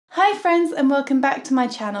Hi friends and welcome back to my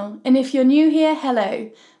channel, and if you're new here,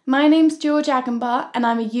 hello. My name's George Agenbar and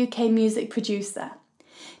I'm a UK music producer.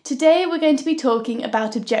 Today we're going to be talking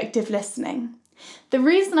about objective listening. The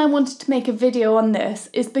reason I wanted to make a video on this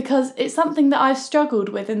is because it's something that I've struggled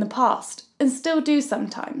with in the past and still do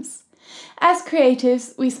sometimes. As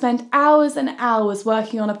creatives, we spend hours and hours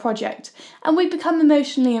working on a project and we become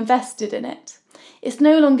emotionally invested in it. It's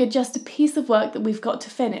no longer just a piece of work that we've got to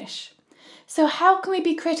finish. So how can we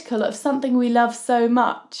be critical of something we love so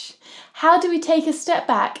much? How do we take a step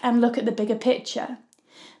back and look at the bigger picture?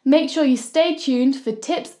 Make sure you stay tuned for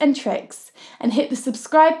tips and tricks and hit the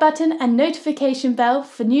subscribe button and notification bell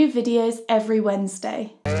for new videos every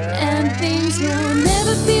Wednesday. And things will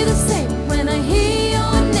never be the same when I hear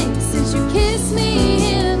your name since you kissed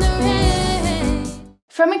me in the rain.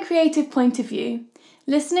 From a creative point of view,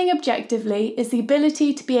 listening objectively is the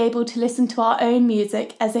ability to be able to listen to our own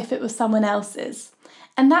music as if it was someone else's.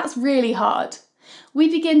 And that's really hard. We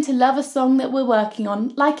begin to love a song that we're working on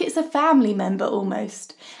like it's a family member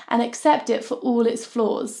almost, and accept it for all its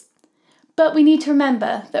flaws. But we need to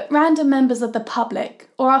remember that random members of the public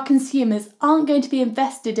or our consumers aren't going to be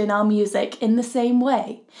invested in our music in the same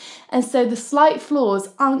way, and so the slight flaws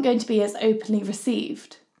aren't going to be as openly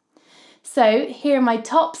received. So here are my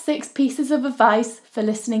top 6 pieces of advice for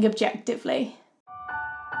listening objectively.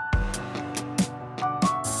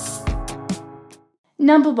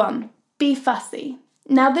 Number 1, be fussy.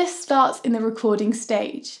 Now this starts in the recording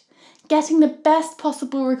stage. Getting the best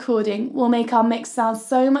possible recording will make our mix sound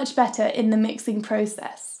so much better in the mixing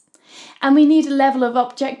process. And we need a level of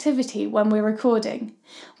objectivity when we're recording.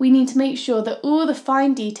 We need to make sure that all the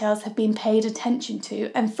fine details have been paid attention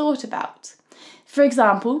to and thought about. For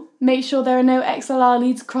example, make sure there are no XLR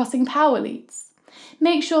leads crossing power leads.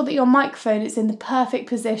 Make sure that your microphone is in the perfect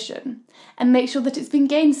position, and make sure that it's been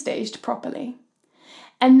gain staged properly.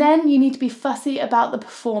 And then you need to be fussy about the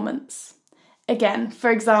performance. Again,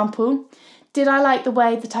 for example, did I like the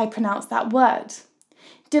way that I pronounced that word?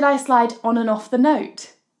 Did I slide on and off the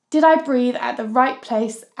note? Did I breathe at the right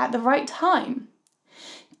place at the right time?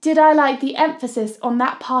 Did I like the emphasis on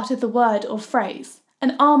that part of the word or phrase?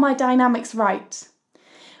 And are my dynamics right?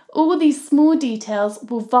 All these small details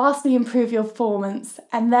will vastly improve your performance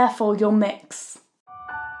and therefore your mix.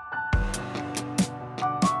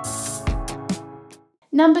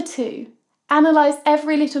 Number 2, analyse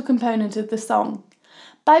every little component of the song.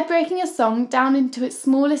 By breaking a song down into its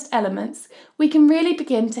smallest elements, we can really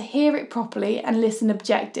begin to hear it properly and listen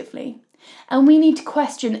objectively. And we need to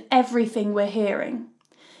question everything we're hearing.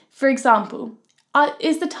 For example,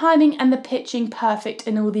 is the timing and the pitching perfect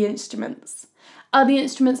in all the instruments? Are the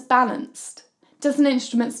instruments balanced? Does an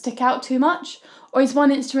instrument stick out too much, or is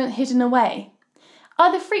one instrument hidden away?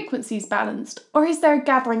 Are the frequencies balanced, or is there a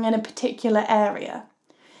gathering in a particular area?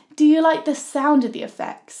 Do you like the sound of the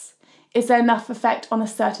effects? Is there enough effect on a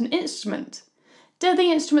certain instrument? Do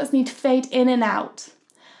the instruments need to fade in and out?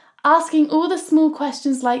 Asking all the small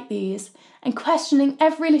questions like these and questioning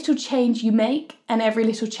every little change you make and every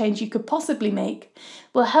little change you could possibly make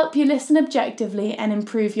will help you listen objectively and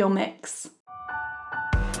improve your mix.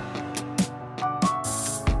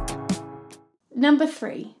 Number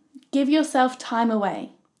 3, give yourself time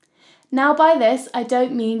away. Now by this I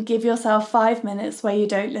don't mean give yourself 5 minutes where you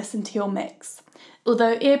don't listen to your mix.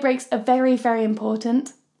 Although ear breaks are very, very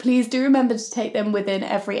important, please do remember to take them within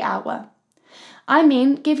every hour. I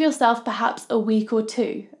mean, give yourself perhaps a week or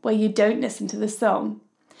 2 where you don't listen to the song.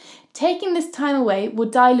 Taking this time away will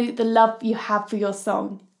dilute the love you have for your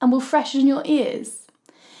song and will freshen your ears.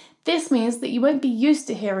 This means that you won't be used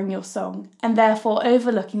to hearing your song and therefore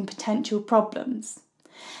overlooking potential problems.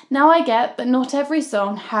 Now I get that not every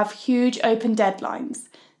song have huge open deadlines.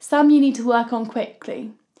 Some you need to work on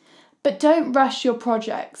quickly. But don't rush your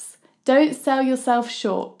projects. Don't sell yourself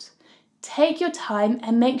short. Take your time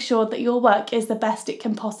and make sure that your work is the best it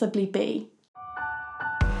can possibly be.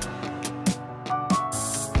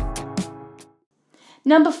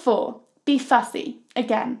 Number 4, be fussy,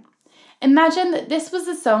 again. Imagine that this was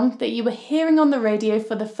a song that you were hearing on the radio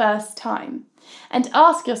for the first time, and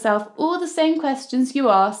ask yourself all the same questions you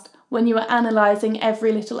asked when you were analysing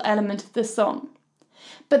every little element of the song.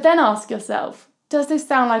 But then ask yourself, does this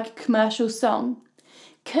sound like a commercial song?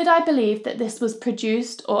 Could I believe that this was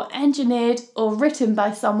produced or engineered or written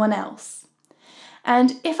by someone else?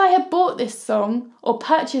 And if I had bought this song or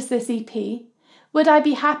purchased this EP, would I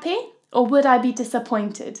be happy or would I be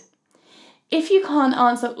disappointed? If you can't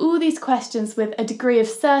answer all these questions with a degree of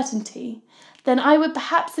certainty, then I would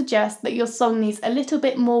perhaps suggest that your song needs a little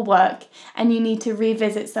bit more work and you need to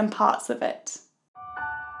revisit some parts of it.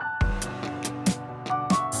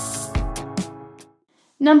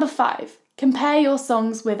 Number 5, compare your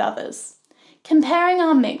songs with others. Comparing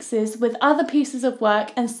our mixes with other pieces of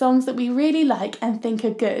work and songs that we really like and think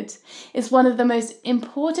are good is one of the most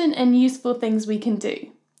important and useful things we can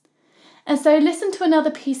do. And so listen to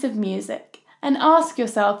another piece of music and ask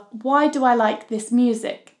yourself, why do I like this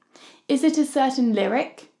music? Is it a certain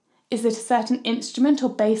lyric? Is it a certain instrument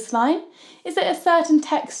or bass line? Is it a certain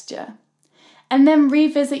texture? And then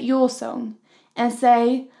revisit your song and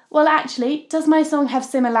say, well, actually, does my song have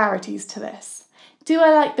similarities to this? Do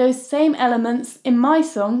I like those same elements in my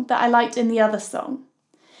song that I liked in the other song?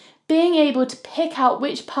 Being able to pick out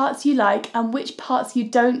which parts you like and which parts you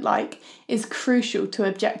don't like is crucial to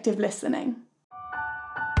objective listening.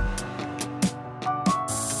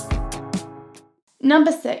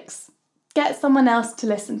 Number 6, get someone else to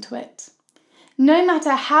listen to it. No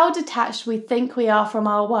matter how detached we think we are from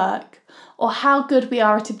our work or how good we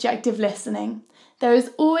are at objective listening, there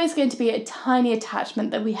is always going to be a tiny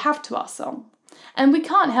attachment that we have to our song. And we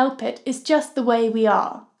can't help it, it's just the way we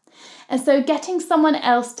are. And so getting someone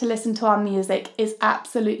else to listen to our music is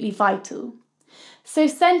absolutely vital. So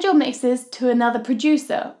send your mixes to another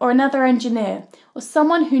producer or another engineer or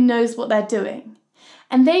someone who knows what they're doing.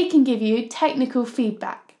 And they can give you technical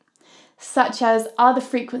feedback, such as, are the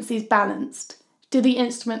frequencies balanced? Do the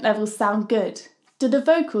instrument levels sound good? Do the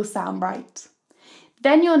vocals sound right?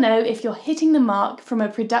 Then you'll know if you're hitting the mark from a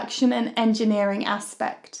production and engineering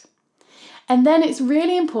aspect. And then it's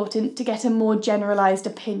really important to get a more generalised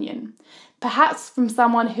opinion, perhaps from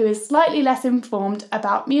someone who is slightly less informed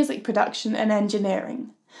about music production and engineering.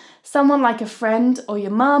 Someone like a friend or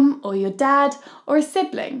your mum or your dad or a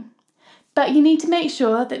sibling. But you need to make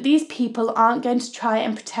sure that these people aren't going to try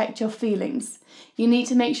and protect your feelings. You need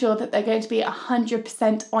to make sure that they're going to be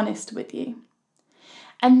 100% honest with you.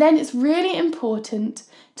 And then it's really important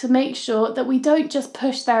to make sure that we don't just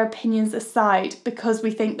push their opinions aside because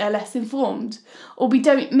we think they're less informed, or we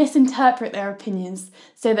don't misinterpret their opinions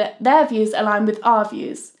so that their views align with our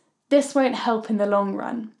views. This won't help in the long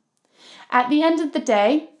run. At the end of the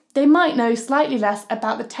day, they might know slightly less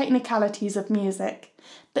about the technicalities of music,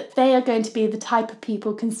 but they are going to be the type of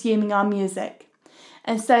people consuming our music.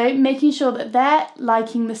 And so making sure that they're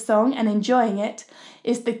liking the song and enjoying it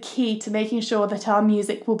is the key to making sure that our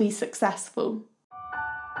music will be successful.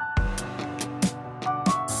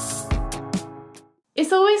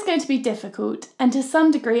 It's always going to be difficult and to some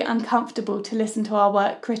degree uncomfortable to listen to our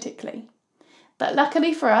work critically. But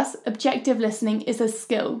luckily for us, objective listening is a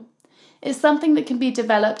skill. It's something that can be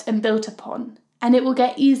developed and built upon, and it will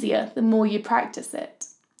get easier the more you practice it.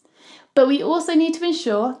 But we also need to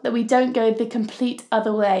ensure that we don't go the complete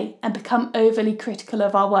other way and become overly critical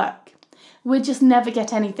of our work. We'll just never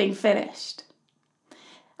get anything finished.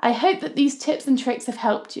 I hope that these tips and tricks have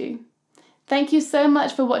helped you. Thank you so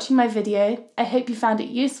much for watching my video. I hope you found it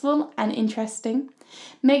useful and interesting.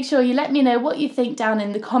 Make sure you let me know what you think down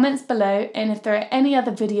in the comments below and if there are any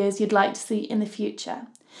other videos you'd like to see in the future.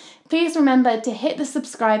 Please remember to hit the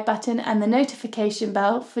subscribe button and the notification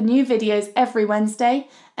bell for new videos every Wednesday,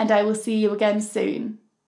 and I will see you again soon.